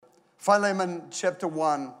Philemon chapter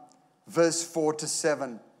 1, verse 4 to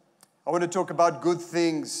 7. I want to talk about good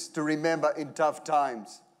things to remember in tough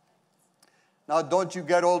times. Now, don't you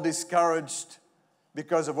get all discouraged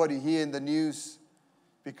because of what you hear in the news,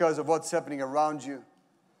 because of what's happening around you.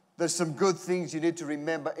 There's some good things you need to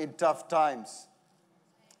remember in tough times.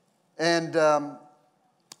 And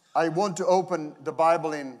I want to open the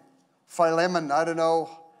Bible in Philemon. I don't know,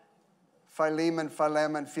 Philemon, filet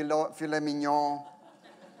mignon.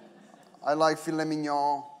 I like filet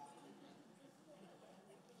mignon.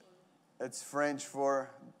 It's French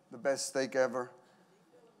for the best steak ever.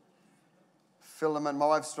 Philemon, my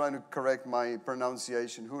wife's trying to correct my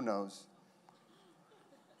pronunciation. Who knows?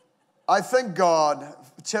 I thank God,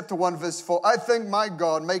 chapter 1, verse 4. I thank my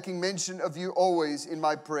God, making mention of you always in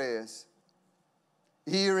my prayers,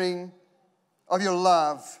 hearing of your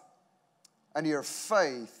love and your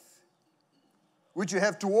faith, which you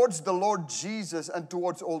have towards the Lord Jesus and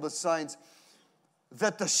towards all the saints,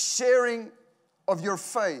 that the sharing of your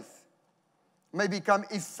faith may become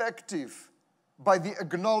effective by the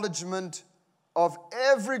acknowledgement of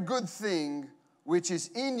every good thing which is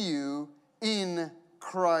in you in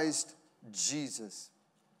Christ Jesus.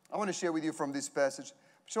 I want to share with you from this passage.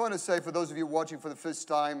 I want to say, for those of you watching for the first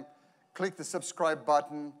time, click the subscribe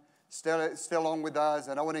button, stay along with us,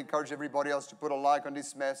 and I want to encourage everybody else to put a like on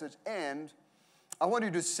this message. And I want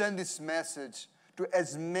you to send this message to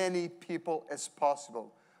as many people as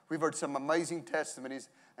possible. We've heard some amazing testimonies,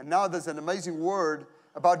 and now there's an amazing word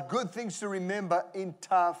about good things to remember in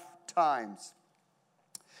tough times.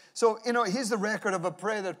 So, here's the record of a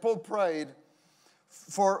prayer that Paul prayed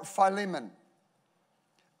for Philemon.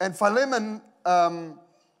 And Philemon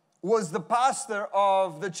was the pastor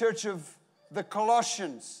of the church of the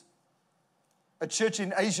Colossians, a church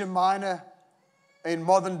in Asia Minor in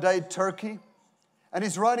modern-day Turkey. And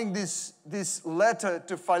he's writing this letter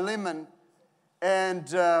to Philemon, and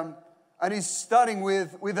he's starting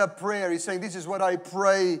with a prayer. He's saying, this is what I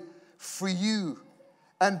pray for you.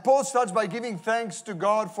 And Paul starts by giving thanks to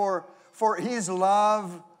God for his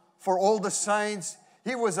love for all the saints.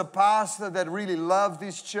 He was a pastor that really loved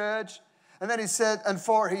this church. And then he said, and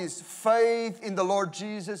for his faith in the Lord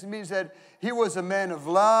Jesus. It means that he was a man of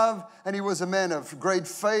love, and he was a man of great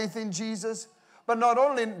faith in Jesus. But not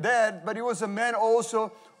only that, but he was a man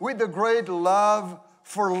also with a great love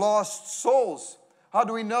for lost souls. How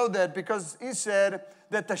do we know that? Because he said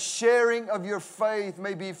that the sharing of your faith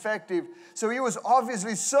may be effective. So he was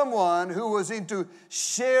obviously someone who was into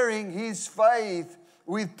sharing his faith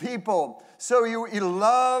with people. So he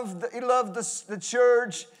loved the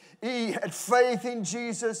church. He had faith in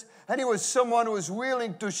Jesus, and he was someone who was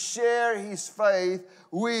willing to share his faith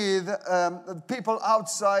with people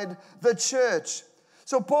outside the church.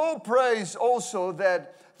 So Paul prays also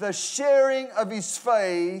that the sharing of his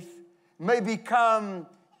faith may become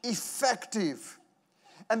effective.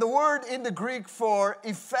 And the word in the Greek for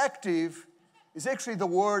effective is actually the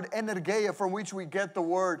word energeia, from which we get the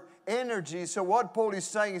word energy. So what Paul is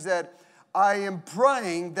saying is that I am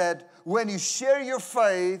praying that when you share your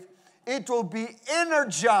faith, it will be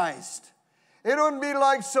energized. It won't be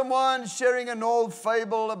like someone sharing an old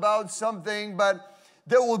fable about something, but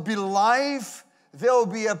there will be life, there will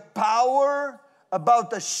be a power about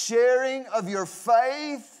the sharing of your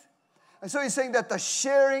faith. And so he's saying that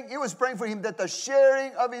he was praying for him that the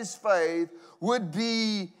sharing of his faith would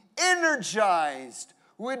be energized,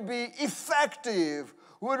 would be effective,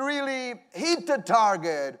 would really hit the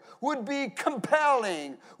target, would be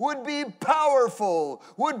compelling, would be powerful,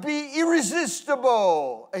 would be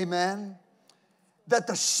irresistible. Amen? That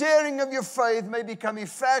the sharing of your faith may become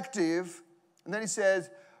effective. And then he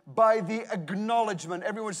says, by the acknowledgement,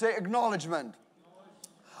 everyone say acknowledgement,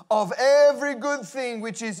 of every good thing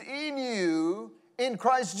which is in you in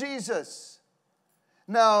Christ Jesus.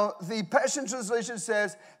 Now, the Passion Translation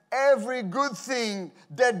says, every good thing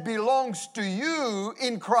that belongs to you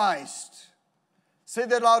in Christ. Say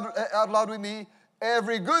that out loud with me.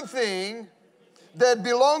 Every good thing that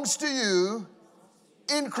belongs to you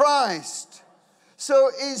in Christ.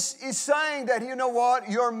 So he's saying that, you know what?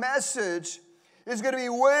 Your message is going to be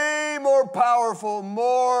way more powerful,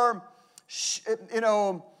 more,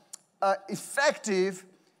 effective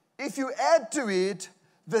if you add to it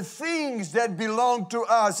the things that belong to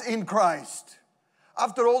us in Christ.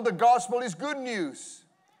 After all, the gospel is good news.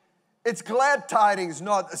 It's glad tidings,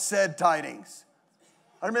 not sad tidings.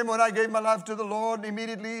 I remember when I gave my life to the Lord,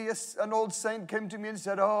 immediately an old saint came to me and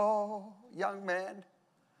said, oh, young man,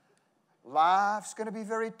 life's going to be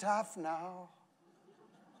very tough now.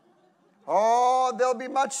 Oh, there'll be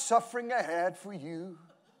much suffering ahead for you.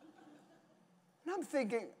 And I'm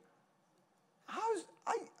thinking,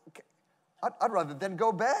 I'd rather than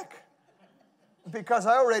go back because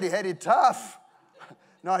I already had it tough.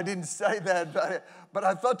 No, I didn't say that, but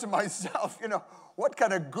I thought to myself, what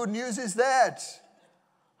kind of good news is that?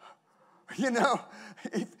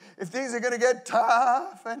 If things are going to get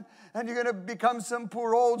tough and you're going to become some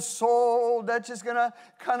poor old soul that's just going to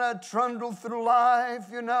kind of trundle through life,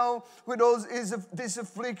 with these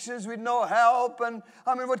afflictions with no help. And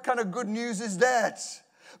I mean, what kind of good news is that?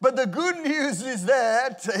 But the good news is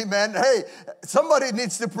that, amen, hey, somebody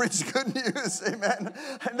needs to preach good news, amen.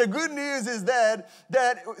 And the good news is that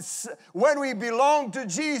when we belong to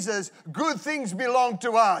Jesus, good things belong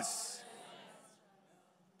to us.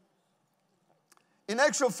 In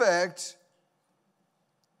actual fact,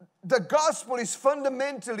 the gospel is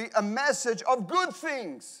fundamentally a message of good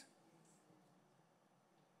things.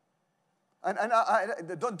 And I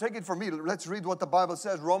don't take it from me. Let's read what the Bible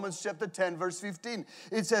says. Romans chapter 10, verse 15.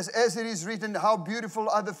 It says, as it is written, how beautiful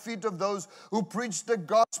are the feet of those who preach the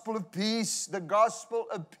gospel of peace. The gospel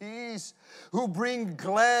of peace. Who bring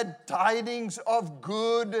glad tidings of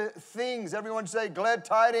good things. Everyone say glad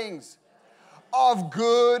tidings of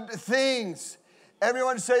good things.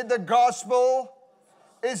 Everyone say the gospel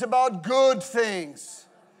is about good things.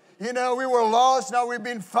 We were lost, now we've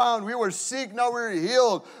been found. We were sick, now we're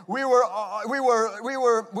healed. We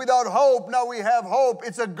were without hope, now we have hope.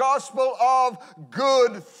 It's a gospel of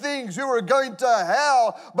good things. We were going to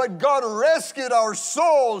hell, but God rescued our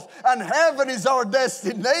souls, and heaven is our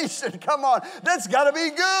destination. Come on, that's got to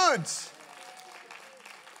be good.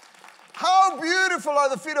 How beautiful are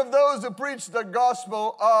the feet of those who preach the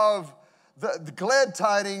gospel of the glad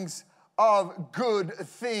tidings of good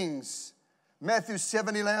things. Matthew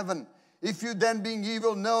 7:11. If you then being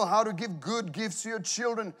evil know how to give good gifts to your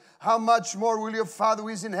children, how much more will your Father who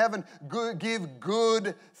is in heaven give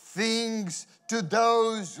good things to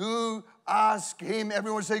those who ask Him?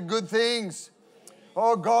 Everyone say good things.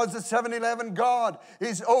 Oh, God's a 7-Eleven God.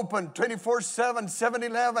 He's open 24/7,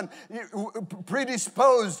 7-Eleven,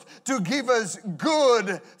 predisposed to give us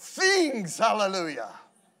good things. Hallelujah.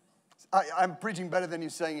 I'm preaching better than you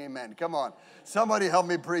saying amen. Come on. Somebody help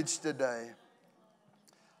me preach today.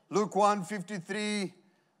 Luke 1:53,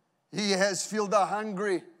 He has filled the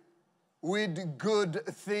hungry with good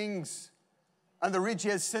things, and the rich He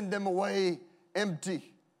has sent them away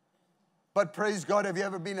empty. But praise God, have you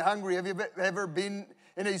ever been hungry? Have you ever been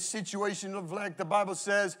in a situation of lack? The Bible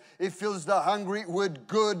says it fills the hungry with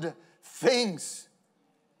good things.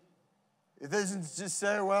 It doesn't just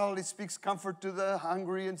say, well, it speaks comfort to the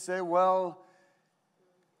hungry and say, well,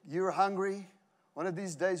 you're hungry. One of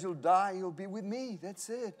these days you'll die. You'll be with me. That's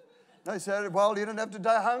it. No, he said, well, you don't have to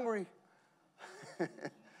die hungry.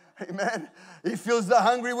 Amen. He fills the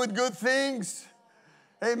hungry with good things.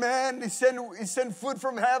 Amen. He sent food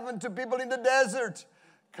from heaven to people in the desert.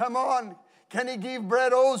 Come on. Can He give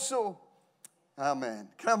bread also? Amen.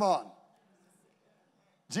 Come on.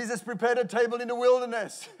 Jesus prepared a table in the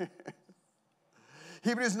wilderness.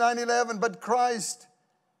 Hebrews 9:11, but Christ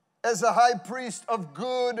as a high priest of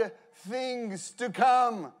good things to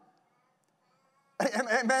come.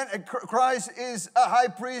 Amen. Christ is a high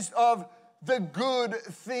priest of the good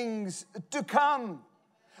things to come.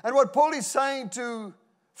 And what Paul is saying to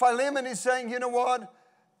Philemon is saying, you know what?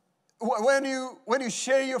 When you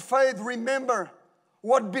share your faith, remember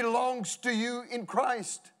what belongs to you in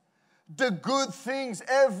Christ. The good things,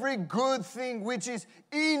 every good thing which is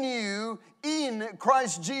in you, in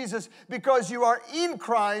Christ Jesus. Because you are in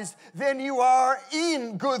Christ, then you are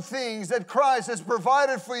in good things that Christ has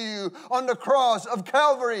provided for you on the cross of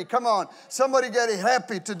Calvary. Come on, somebody get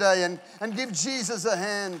happy today and give Jesus a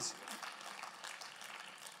hand.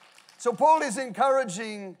 So Paul is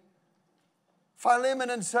encouraging Philemon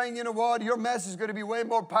and saying, you know what, your message is going to be way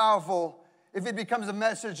more powerful if it becomes a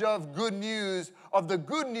message of good news, of the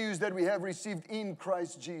good news that we have received in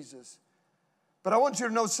Christ Jesus. But I want you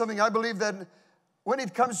to know something. I believe that when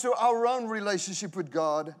it comes to our own relationship with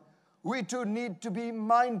God, we too need to be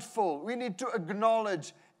mindful. We need to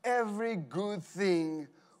acknowledge every good thing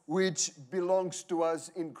which belongs to us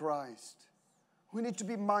in Christ. We need to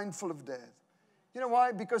be mindful of that. You know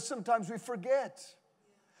why? Because sometimes we forget.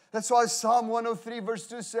 That's why Psalm 103 verse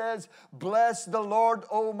 2 says, bless the Lord,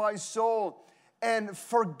 O my soul, and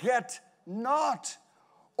forget not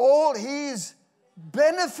all His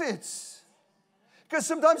benefits. Because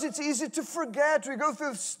sometimes it's easy to forget. We go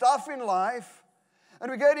through stuff in life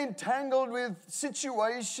and we get entangled with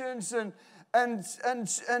situations and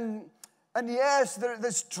yes,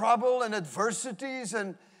 there's trouble and adversities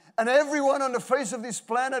and everyone on the face of this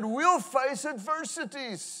planet will face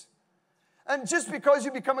adversities. And just because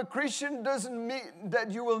you become a Christian doesn't mean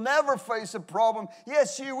that you will never face a problem.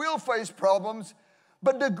 Yes, you will face problems.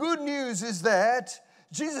 But the good news is that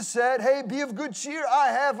Jesus said, hey, be of good cheer. I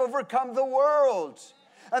have overcome the world.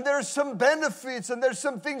 And there are some benefits and there's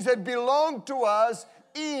some things that belong to us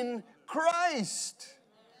in Christ.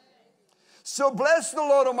 So bless the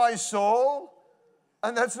Lord, O my soul.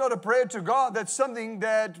 And that's not a prayer to God. That's something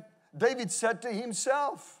that David said to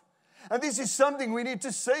himself. And this is something we need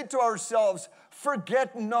to say to ourselves.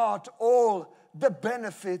 Forget not all the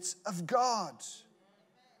benefits of God.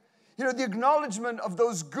 You know, the acknowledgement of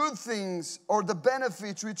those good things or the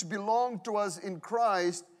benefits which belong to us in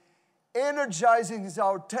Christ energizes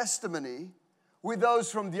our testimony with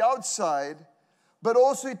those from the outside, but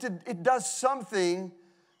also it does something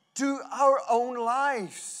to our own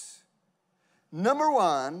lives. Number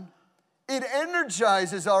one, it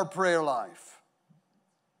energizes our prayer life.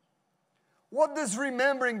 What does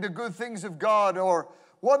remembering the good things of God, or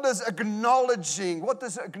what does acknowledging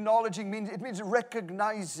mean? It means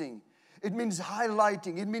recognizing. It means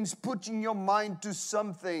highlighting. It means putting your mind to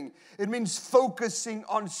something. It means focusing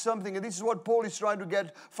on something. And this is what Paul is trying to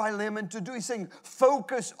get Philemon to do. He's saying,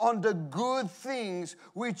 focus on the good things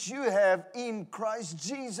which you have in Christ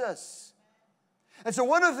Jesus. And so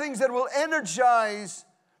one of the things that will energize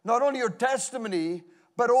not only your testimony,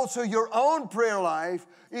 but also your own prayer life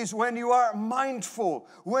is when you are mindful,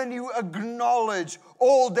 when you acknowledge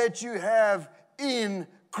all that you have in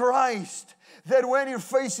Christ. That when you're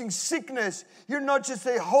facing sickness, you're not just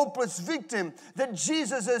a hopeless victim, that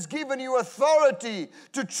Jesus has given you authority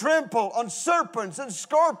to trample on serpents and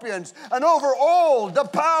scorpions and over all the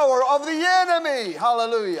power of the enemy.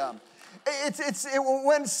 Hallelujah.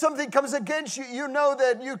 When something comes against you, you know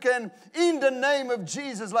that you can, in the name of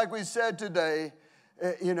Jesus, like we said today,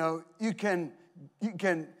 you can,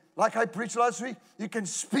 like I preached last week, you can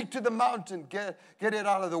speak to the mountain, get it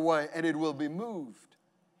out of the way, and it will be moved.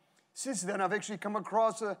 Since then, I've actually come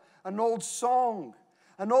across an old song,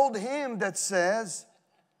 an old hymn that says,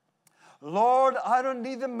 Lord, I don't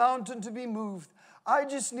need the mountain to be moved. I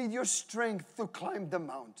just need your strength to climb the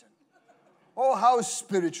mountain. Oh, how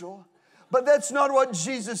spiritual. But that's not what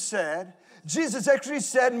Jesus said. Jesus actually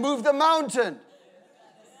said, move the mountain.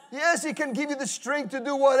 Yes, He can give you the strength to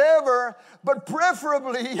do whatever, but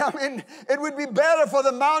preferably, it would be better for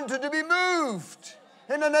the mountain to be moved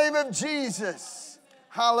in the name of Jesus.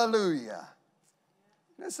 Hallelujah.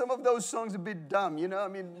 Some of those songs are a bit dumb,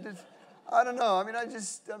 I don't know.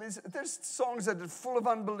 There's songs that are full of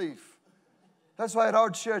unbelief. That's why at our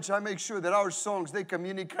church, I make sure that our songs, they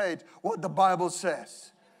communicate what the Bible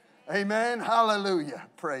says. Amen. Hallelujah.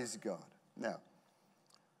 Praise God. Now,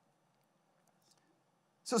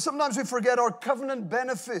 so sometimes we forget our covenant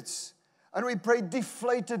benefits and we pray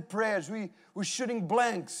deflated prayers. We're shooting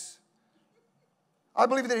blanks. I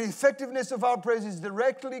believe that the effectiveness of our prayers is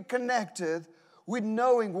directly connected with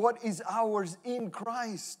knowing what is ours in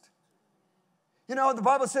Christ. The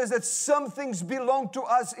Bible says that some things belong to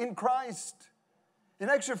us in Christ. In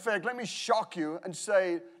actual fact, let me shock you and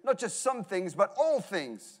say, not just some things, but all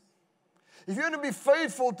things. If you're going to be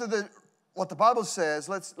faithful to what the Bible says,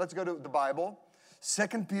 let's go to the Bible. 2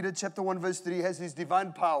 Peter chapter 1 verse 3 has His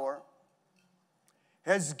divine power,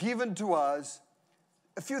 has given to us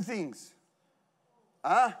a few things.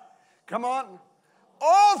 Come on.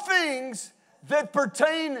 All things that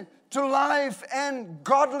pertain to life and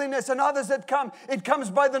godliness and others that come. It comes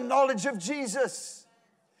by the knowledge of Jesus.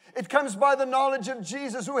 It comes by the knowledge of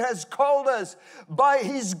Jesus, who has called us by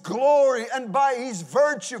His glory and by His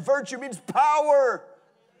virtue. Virtue means power.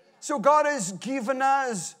 So God has given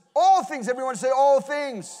us all things. Everyone say all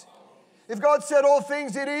things. If God said all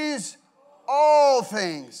things, it is all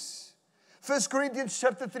things. 1 Corinthians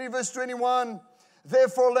chapter 3 verse 21.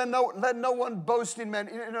 Therefore, let no one boast in man.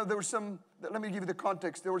 There were some, let me give you the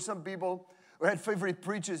context. There were some people who had favorite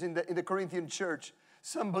preachers in the Corinthian church.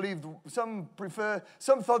 Some believed, some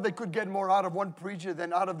thought they could get more out of one preacher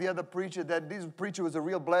than out of the other preacher, that this preacher was a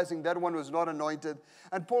real blessing, that one was not anointed.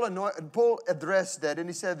 And Paul addressed that, and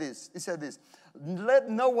he said this,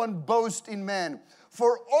 let no one boast in man,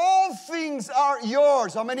 for all things are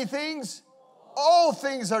yours. How many things? All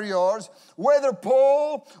things are yours, whether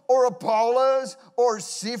Paul or Apollos or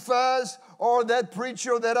Cephas or that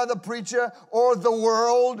preacher or that other preacher or the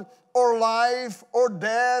world or life or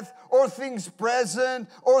death or things present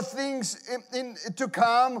or things to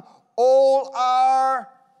come, all are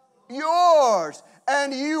yours.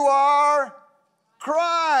 And you are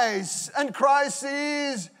Christ, and Christ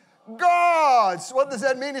is God's. What does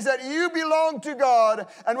that mean? Is that you belong to God,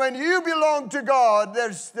 and when you belong to God,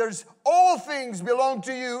 there's all things belong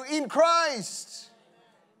to you in Christ.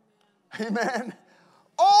 Amen.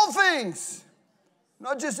 All things,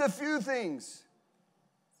 not just a few things.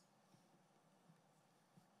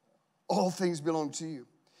 All things belong to you.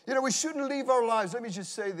 You know, we shouldn't live our lives, let me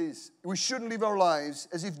just say this. We shouldn't live our lives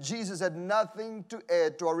as if Jesus had nothing to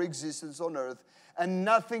add to our existence on earth and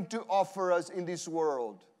nothing to offer us in this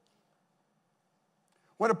world.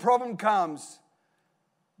 When a problem comes,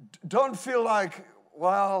 don't feel like,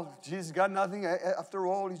 well, Jesus got nothing. After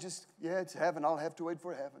all, it's heaven. I'll have to wait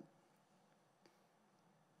for heaven.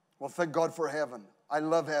 Well, thank God for heaven. I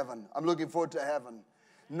love heaven. I'm looking forward to heaven.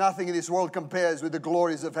 Nothing in this world compares with the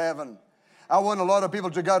glories of heaven. I want a lot of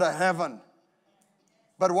people to go to heaven.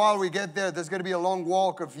 But while we get there, there's going to be a long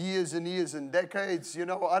walk of years and years and decades. You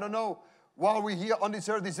know, I don't know. While we're here on this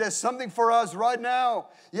earth, it says something for us right now.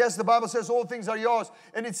 Yes, the Bible says all things are yours.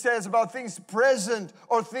 And it says about things present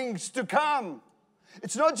or things to come.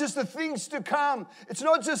 It's not just the things to come. It's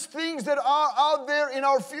not just things that are out there in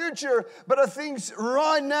our future, but are things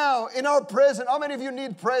right now in our present. How many of you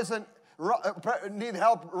need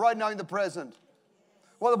help right now in the present?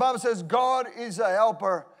 Well, the Bible says God is a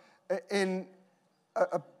helper in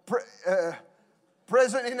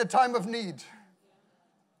present in a time of need.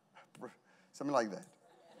 Something like that.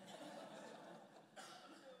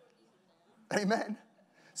 Amen.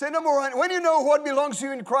 Say number one, when you know what belongs to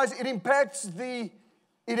you in Christ,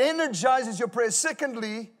 it energizes your prayer.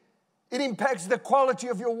 Secondly, it impacts the quality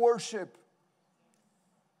of your worship.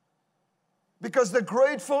 Because the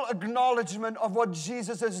grateful acknowledgement of what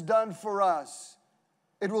Jesus has done for us,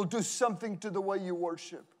 it will do something to the way you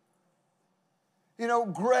worship. You know,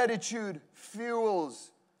 gratitude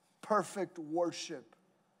fuels perfect worship.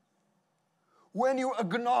 When you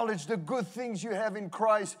acknowledge the good things you have in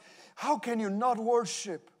Christ, how can you not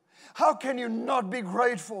worship? How can you not be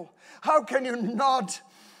grateful? How can you not,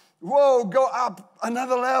 go up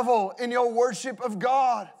another level in your worship of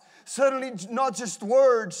God? Certainly not just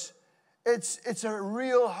words. It's a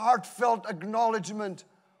real heartfelt acknowledgement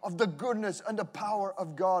of the goodness and the power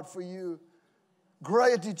of God for you.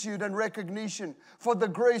 Gratitude and recognition for the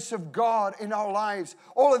grace of God in our lives.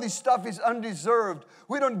 All of this stuff is undeserved.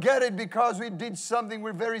 We don't get it because we did something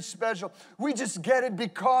we're very special. We just get it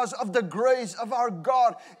because of the grace of our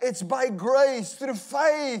God. It's by grace through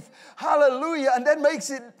faith. Hallelujah. And that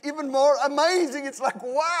makes it even more amazing. It's like,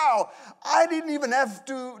 wow, I didn't even have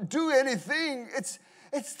to do anything. It's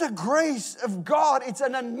the grace of God. It's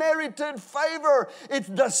an unmerited favor.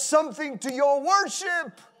 It does something to your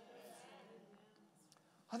worship.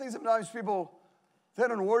 I think sometimes people, they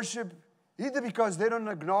don't worship either because they don't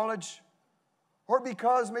acknowledge or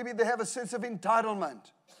because maybe they have a sense of entitlement,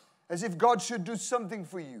 as if God should do something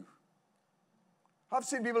for you. I've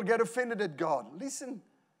seen people get offended at God. Listen,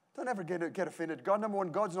 don't ever get offended. God, number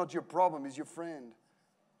one, God's not your problem, He's your friend.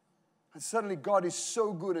 And suddenly God is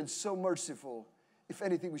so good and so merciful. If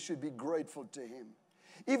anything, we should be grateful to Him.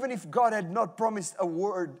 Even if God had not promised a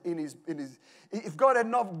word if God had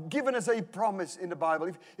not given us a promise in the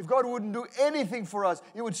Bible, if God wouldn't do anything for us,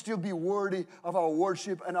 it would still be worthy of our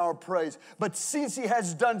worship and our praise. But since He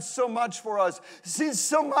has done so much for us, since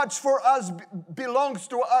so much for us belongs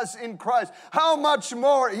to us in Christ, how much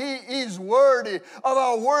more He is worthy of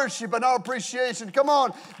our worship and our appreciation. Come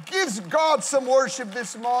on, give God some worship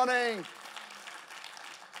this morning.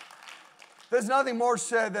 There's nothing more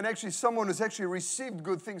sad than actually someone who's actually received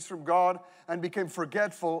good things from God and became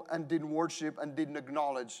forgetful and didn't worship and didn't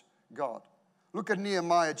acknowledge God. Look at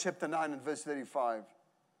Nehemiah chapter 9 and verse 35.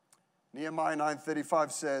 Nehemiah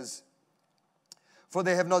 9:35 says, "For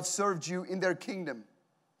they have not served you in their kingdom,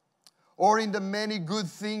 or in the many good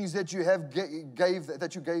things that you gave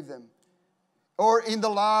them, or in the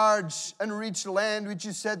large and rich land which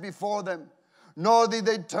you set before them. Nor did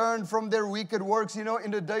they turn from their wicked works." You know, in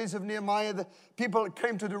the days of Nehemiah, the people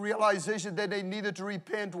came to the realization that they needed to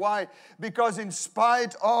repent. Why? Because in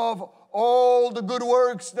spite of all the good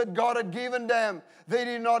works that God had given them, they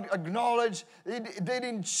did not acknowledge, they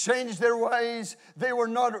didn't change their ways, they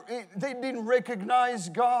didn't recognize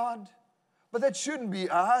God. But that shouldn't be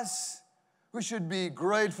us. We should be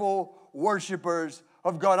grateful worshipers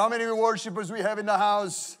of God. How many worshipers we have in the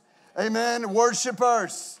house? Amen.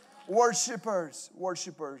 Worshipers. Worshippers.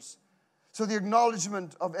 So the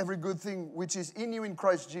acknowledgement of every good thing which is in you in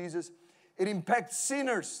Christ Jesus, it impacts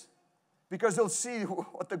sinners because they'll see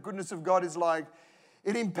what the goodness of God is like.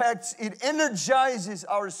 It energizes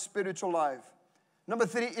our spiritual life. Number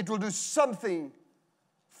 3, it will do something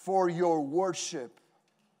for your worship.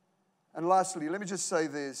 And lastly, let me just say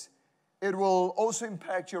this. It will also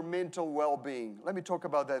impact your mental well-being. Let me talk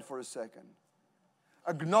about that for a second.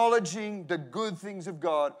 Acknowledging the good things of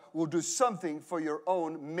God will do something for your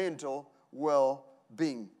own mental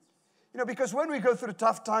well-being. Because when we go through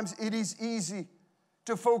tough times, it is easy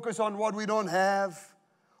to focus on what we don't have,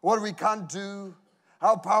 what we can't do,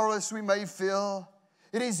 how powerless we may feel.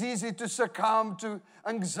 It is easy to succumb to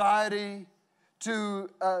anxiety, to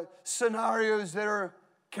scenarios that are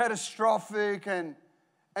catastrophic, and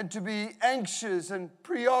to be anxious and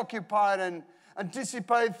preoccupied and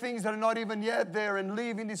anticipate things that are not even yet there, and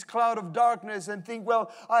live in this cloud of darkness and think,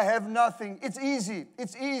 well, I have nothing. It's easy.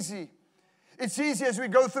 It's easy. It's easy as we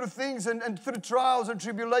go through things and through trials and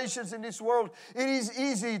tribulations in this world. It is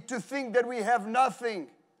easy to think that we have nothing.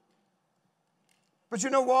 But you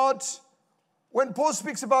know what? When Paul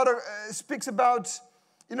speaks about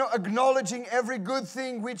acknowledging every good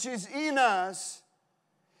thing which is in us,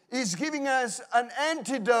 he's giving us an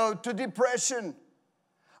antidote to depression.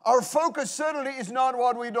 Our focus certainly is not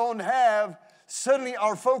what we don't have. Certainly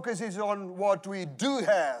our focus is on what we do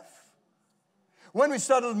have. When we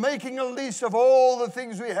started making a list of all the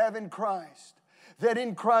things we have in Christ, that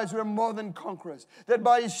in Christ we're more than conquerors, that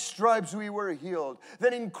by His stripes we were healed,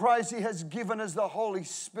 that in Christ He has given us the Holy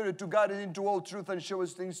Spirit to guide us into all truth and show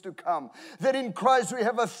us things to come, that in Christ we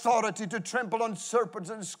have authority to trample on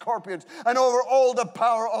serpents and scorpions and over all the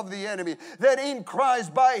power of the enemy, that in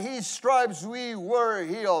Christ by His stripes we were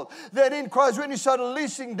healed, that in Christ when you start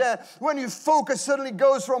listing that, when your focus suddenly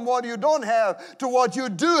goes from what you don't have to what you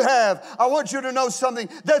do have, I want you to know something,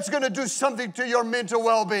 that's going to do something to your mental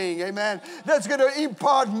well-being, amen? That's going to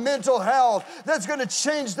impart mental health. That's going to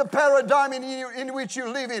change the paradigm in which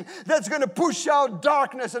you live in. That's going to push out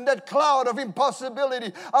darkness and that cloud of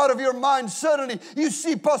impossibility out of your mind. Suddenly you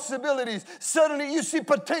see possibilities. Suddenly you see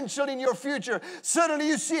potential in your future. Suddenly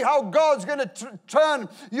you see how God's going to turn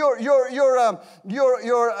your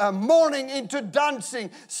mourning into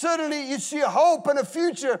dancing. Suddenly you see a hope and a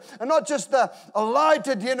future, and not just a light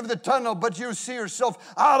at the end of the tunnel, but you see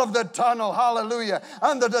yourself out of the tunnel. Hallelujah.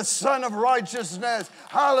 Under the sun of righteousness.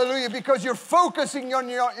 Hallelujah. Because you're focusing in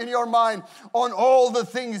your mind on all the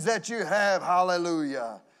things that you have.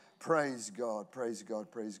 Hallelujah. Praise God. Praise God.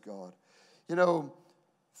 Praise God.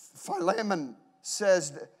 Philemon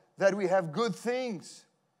says that we have good things.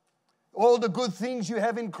 All the good things you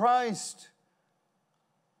have in Christ.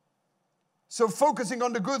 So focusing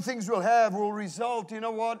on the good things we'll have will result,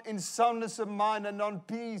 in soundness of mind and on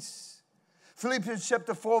peace. Philippians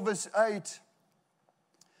chapter 4 verse 8.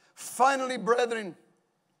 Finally, brethren,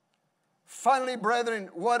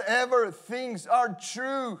 whatever things are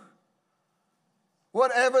true,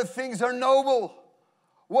 whatever things are noble,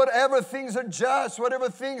 whatever things are just, whatever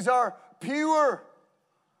things are pure,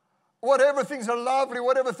 whatever things are lovely,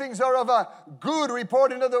 whatever things are of a good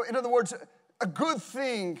report, in other words, a good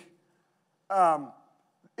thing.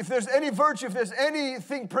 If there's any virtue, if there's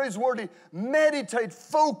anything praiseworthy, meditate,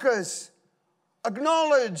 focus,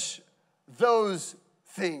 acknowledge those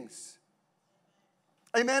things.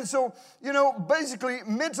 Amen. So, basically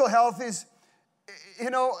mental health is,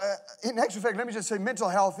 in actual fact, let me just say mental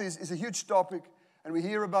health is a huge topic, and we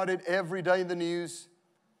hear about it every day in the news.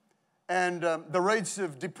 And the rates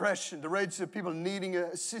of depression, the rates of people needing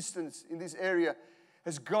assistance in this area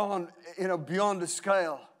has gone, beyond the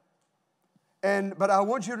scale. But I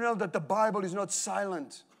want you to know that the Bible is not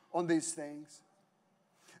silent on these things.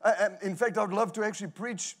 In fact, I would love to actually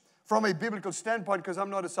preach from a biblical standpoint, because I'm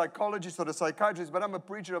not a psychologist or a psychiatrist, but I'm a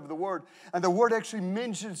preacher of the Word. And the Word actually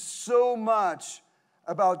mentions so much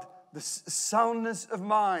about the soundness of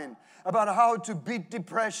mind, about how to beat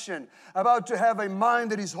depression, about to have a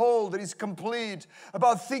mind that is whole, that is complete,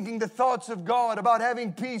 about thinking the thoughts of God, about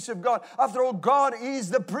having peace of God. After all, God is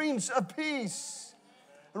the Prince of Peace.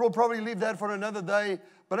 And we'll probably leave that for another day,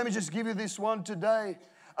 but let me just give you this one today.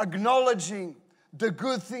 Acknowledging the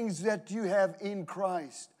good things that you have in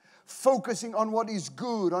Christ. Focusing on what is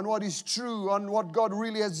good, on what is true, on what God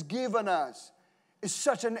really has given us is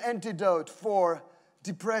such an antidote for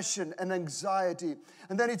depression and anxiety.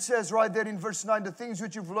 And then it says right there in verse 9, the things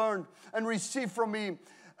which you've learned and received from me,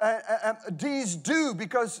 these do,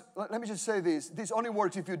 because, let me just say this only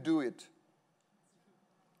works if you do it.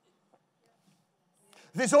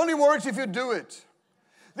 This only works if you do it.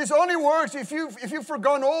 This only works if you've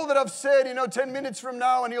forgotten all that I've said, 10 minutes from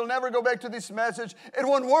now, and you'll never go back to this message. It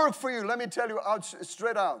won't work for you. Let me tell you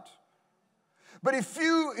straight out. But if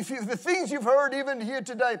the things you've heard even here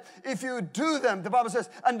today, if you do them, the Bible says,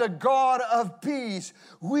 and the God of peace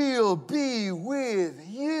will be with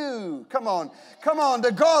you. Come on.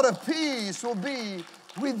 The God of peace will be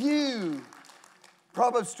with you.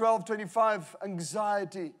 Proverbs 12:25,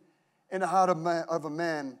 anxiety in the heart of a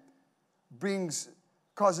man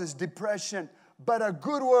causes depression, but a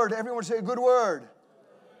good word, everyone say a good word,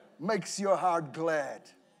 makes your heart glad.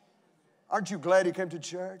 Aren't you glad you came to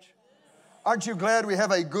church? Aren't you glad we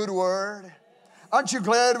have a good word? Aren't you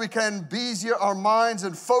glad we can busy our minds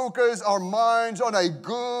and focus our minds on a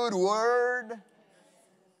good word?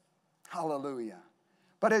 Hallelujah.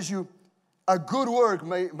 But a good word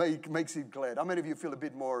makes you glad. How many of you feel a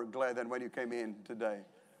bit more glad than when you came in today?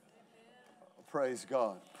 Praise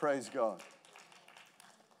God. Praise God.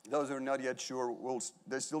 Those who are not yet sure,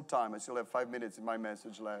 there's still time. I still have 5 minutes in my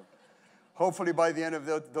message left. Hopefully by the end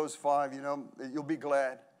of those 5, you'll be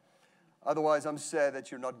glad. Otherwise, I'm sad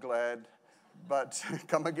that you're not glad. But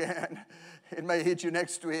come again. It may hit you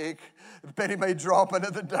next week. The penny may drop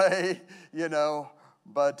another day,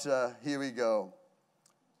 But here we go.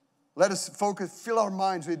 Let us fill our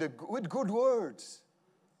minds with good words.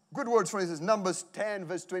 Good words, for instance, Numbers 10,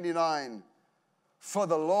 verse 29. For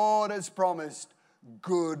the Lord has promised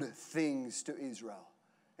good things to Israel.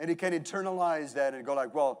 And you can internalize that and go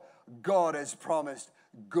like, well, God has promised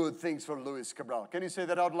good things for Luis Cabral. Can you say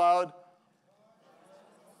that out loud?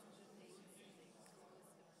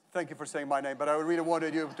 Thank you for saying my name, but I really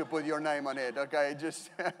wanted you to put your name on it, okay?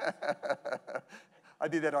 I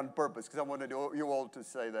did that on purpose because I wanted you all to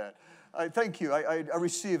say that. Thank you. I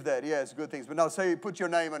received that. Yes, good things. But now put your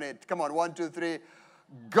name on it. Come on, 1, 2, 3.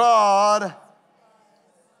 God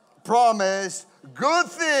promised good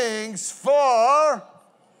things for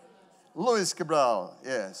Luis Cabral.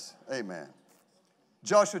 Yes, amen.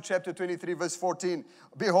 Joshua chapter 23, verse 14.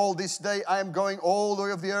 Behold, this day I am going all the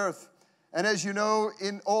way of the earth. And as you know,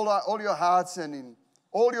 in all your hearts and in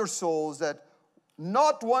all your souls, that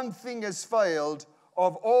not one thing has failed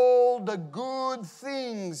of all the good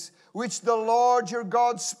things which the Lord your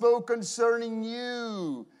God spoke concerning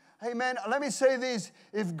you. Amen. Let me say this.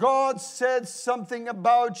 If God said something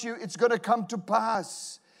about you, it's going to come to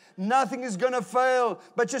pass. Nothing is going to fail,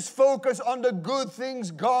 but just focus on the good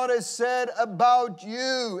things God has said about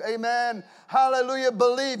you. Amen. Hallelujah.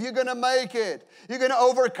 Believe you're going to make it. You're going to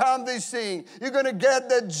overcome this thing. You're going to get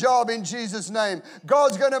that job in Jesus' name.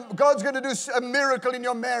 God's going to do a miracle in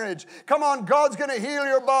your marriage. Come on, God's going to heal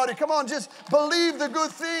your body. Come on, just believe the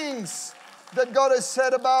good things that God has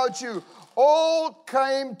said about you. All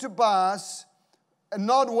came to pass, and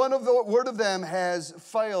not one of the word of them has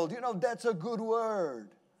failed. That's a good word.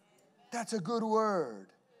 That's a good word.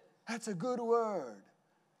 That's a good word.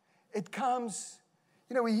 It comes,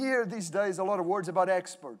 we hear these days a lot of words about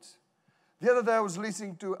experts. The other day I was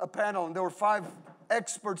listening to a panel, and there were 5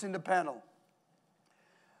 experts in the panel.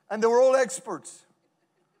 And they were all experts.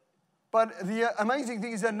 But the amazing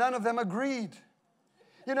thing is that none of them agreed.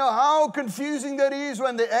 You know how confusing that is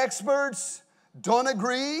when the experts don't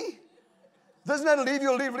agree? Doesn't that leave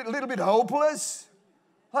you a little bit hopeless?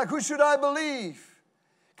 Like, who should I believe?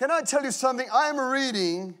 Can I tell you something? I am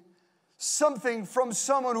reading something from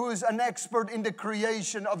someone who is an expert in the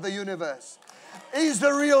creation of the universe. He's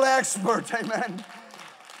the real expert, amen.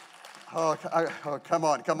 Oh, come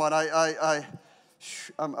on.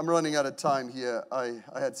 I'm running out of time here. I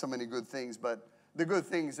had so many good things, but the good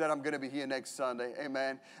things that I'm going to be here next Sunday,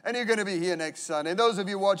 amen. And you're going to be here next Sunday. And those of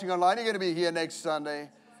you watching online, you're going to be here next Sunday.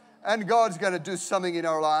 And God's going to do something in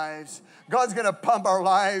our lives. God's going to pump our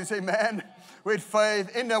lives, amen, with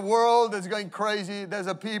faith. In a world that's going crazy, there's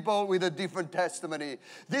a people with a different testimony.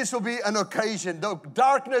 This will be an occasion. The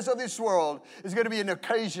darkness of this world is going to be an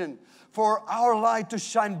occasion for our light to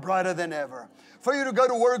shine brighter than ever. For you to go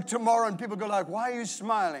to work tomorrow and people go like, why are you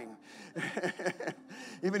smiling?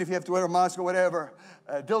 Even if you have to wear a mask or whatever,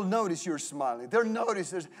 they'll notice you're smiling. They'll notice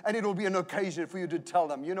this, and it'll be an occasion for you to tell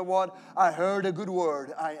them, you know what? I heard a good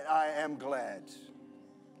word. I am glad.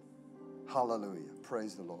 Hallelujah.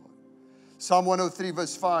 Praise the Lord. Psalm 103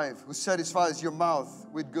 verse 5, who satisfies your mouth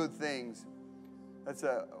with good things. That's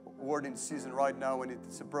a word in season right now when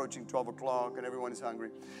it's approaching 12 o'clock and everyone is hungry.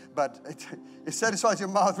 But it satisfies your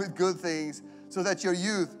mouth with good things so that your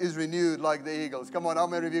youth is renewed like the eagles. Come on, how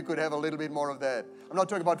many of you could have a little bit more of that? I'm not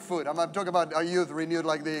talking about food. I'm talking about our youth renewed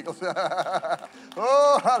like the eagles.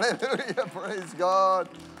 Oh, hallelujah. Praise God.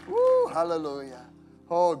 Woo, hallelujah.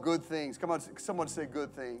 Oh, good things. Come on, someone say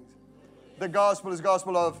good things. The gospel is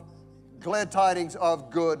gospel of glad tidings of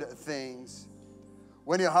good things.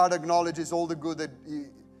 When your heart acknowledges all the good that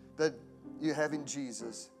you have in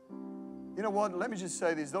Jesus. You know what? Let me just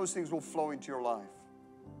say this. Those things will flow into your life.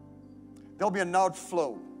 There'll be an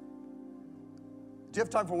outflow. Do you have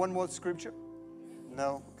time for one more scripture?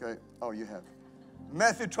 No? Okay. Oh, you have.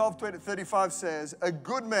 Matthew 12:35 says, a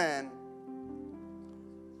good man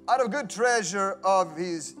out of good treasure of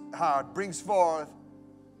his heart brings forth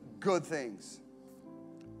good things.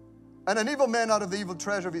 And an evil man out of the evil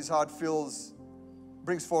treasure of his heart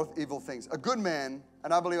brings forth evil things. A good man,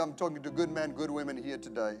 and I believe I'm talking to good men, good women here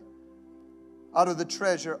today, out of the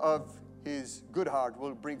treasure of His good heart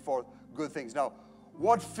will bring forth good things. Now,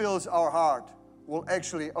 what fills our heart will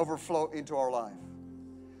actually overflow into our life.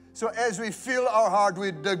 So as we fill our heart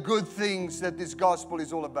with the good things that this gospel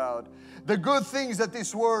is all about, the good things that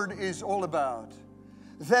this word is all about,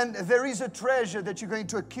 then there is a treasure that you're going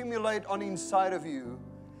to accumulate on the inside of you.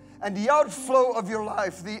 And the outflow of your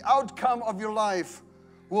life, the outcome of your life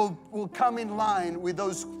will come in line with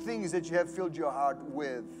those things that you have filled your heart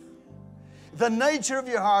with. The nature of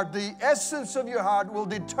your heart, the essence of your heart will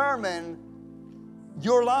determine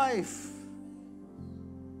your life.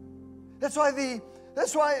 That's why the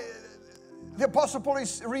Apostle Paul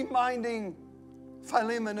is reminding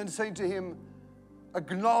Philemon and saying to him,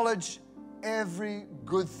 acknowledge every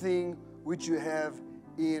good thing which you have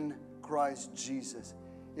in Christ Jesus.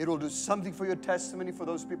 It will do something for your testimony for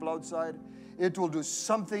those people outside. It will do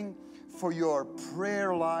something for your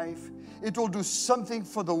prayer life. It will do something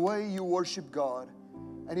for the way you worship God.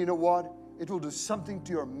 And you know what? It will do something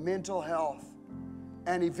to your mental health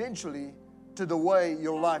and eventually to the way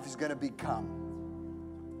your life is going to become.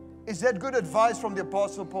 Is that good advice from the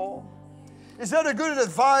Apostle Paul? Is that a good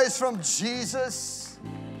advice from Jesus?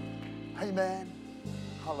 Amen.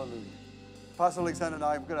 Hallelujah. Pastor Alexander and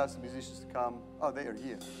I, I'm going to ask the musicians to come. Oh, they are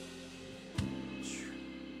here.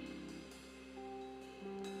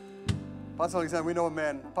 Pastor Alexander, we know a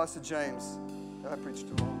man, Pastor James. Have I preached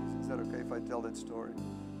too long? Is that okay if I tell that story?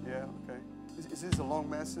 Yeah, okay. Is this a long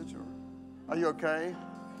message? Or are you okay?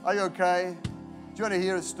 Are you okay? Do you want to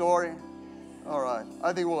hear a story? All right.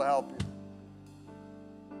 I think we'll help you.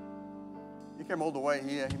 You came all the way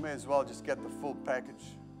here. You may as well just get the full package.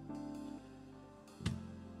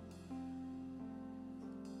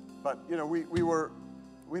 But, you know,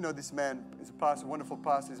 we know this man is a pastor, wonderful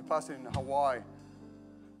pastor. He's a pastor in Hawaii.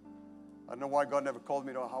 I don't know why God never called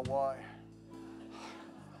me to Hawaii.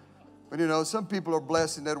 But, you know, some people are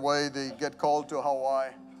blessed in that way. They get called to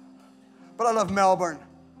Hawaii. But I love Melbourne.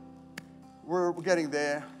 We're getting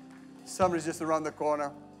there. Summer's just around the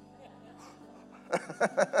corner.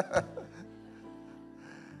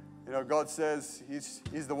 You know, God says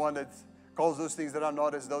He's the one that calls those things that are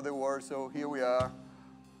not as though they were. So here we are.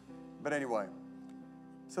 But anyway,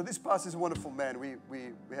 so this pastor is a wonderful man. We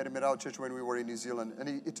had him at our church when we were in New Zealand.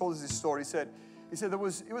 And he told us this story. He said he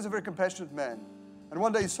was a very compassionate man. And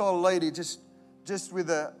one day he saw a lady just with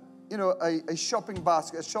a shopping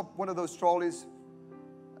basket, one of those trolleys,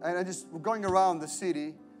 and just going around the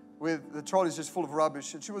city with the trolleys just full of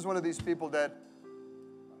rubbish. And she was one of these people that,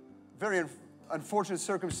 very unfortunate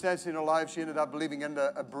circumstance in her life, she ended up living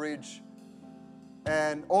under a bridge.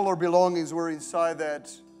 And all her belongings were inside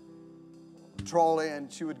that trolley,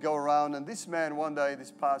 and she would go around. And this man, one day,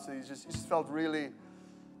 this pastor, he just felt really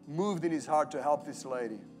moved in his heart to help this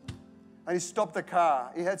lady. And he stopped the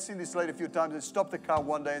car. He had seen this lady a few times and stopped the car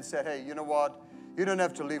one day and said, hey, you know what? You don't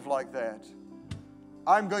have to live like that.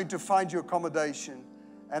 I'm going to find you accommodation,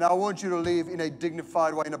 and I want you to live in a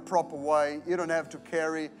dignified way, in a proper way. You don't have to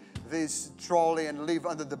carry this trolley and live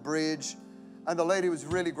under the bridge. And the lady was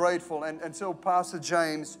really grateful. And so Pastor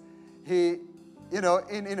James, in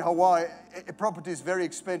Hawaii, property is very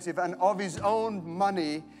expensive. And of his own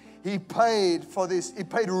money, he paid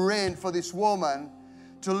rent for this woman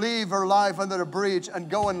to leave her life under a bridge and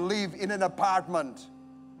go and live in an apartment.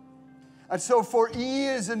 And so for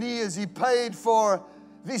years and years, he paid for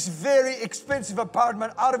this very expensive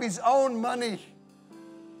apartment out of his own money.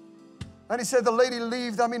 And he said the lady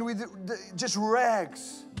lived, with just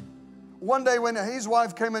rags. One day when his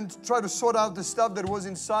wife came and tried to sort out the stuff that was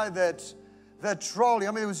inside that trolley,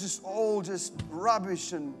 it was just all just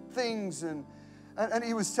rubbish and things. And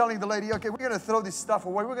he was telling the lady, okay, we're going to throw this stuff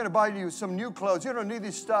away. We're going to buy you some new clothes. You don't need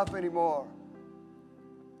this stuff anymore.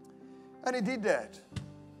 And he did that.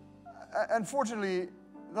 Unfortunately,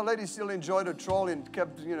 the lady still enjoyed her trolley and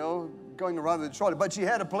kept, going around with the trolley. But she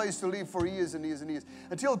had a place to live for years and years and years.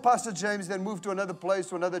 Until Pastor James then moved to another place,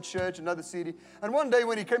 to another church, another city. And one day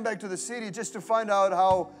when he came back to the city just to find out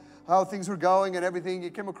how things were going and everything, he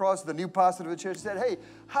came across the new pastor of the church. Said, hey,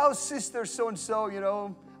 how's sister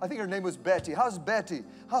so-and-so, I think her name was Betty. How's Betty?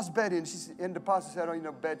 And the pastor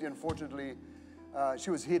said, Betty, unfortunately,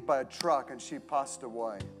 she was hit by a truck and she passed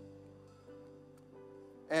away.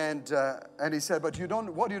 And he said, but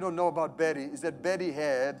what you don't know about Betty is that Betty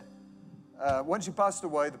had, when she passed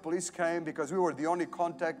away, the police came because we were the only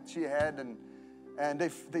contact she had, and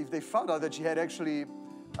they found out that she had actually,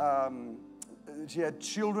 she had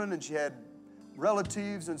children and she had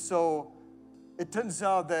relatives, and so it turns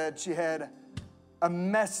out that she had a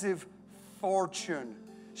massive fortune.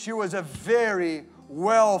 She was a very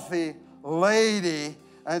wealthy lady,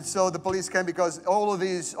 and so the police came because all of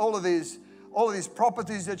these all of these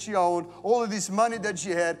properties that she owned, all of this money that she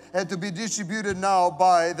had to be distributed now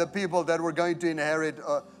by the people that were going to inherit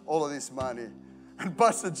all of this money. And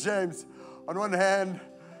Pastor James, on one hand,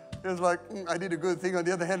 he was like, I did a good thing. On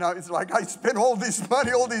the other hand, it's like, I spent all this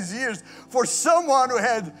money, all these years for someone who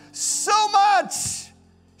had so much.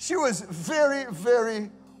 She was very,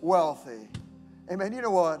 very wealthy. Amen. You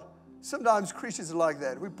know what? Sometimes Christians are like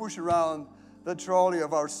that. We push around the trolley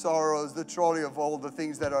of our sorrows, the trolley of all the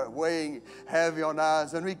things that are weighing heavy on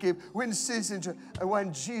us. And we insist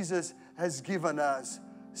when Jesus has given us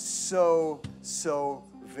so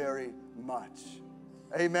very much.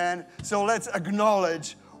 Amen. So let's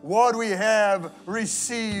acknowledge what we have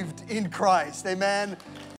received in Christ. Amen.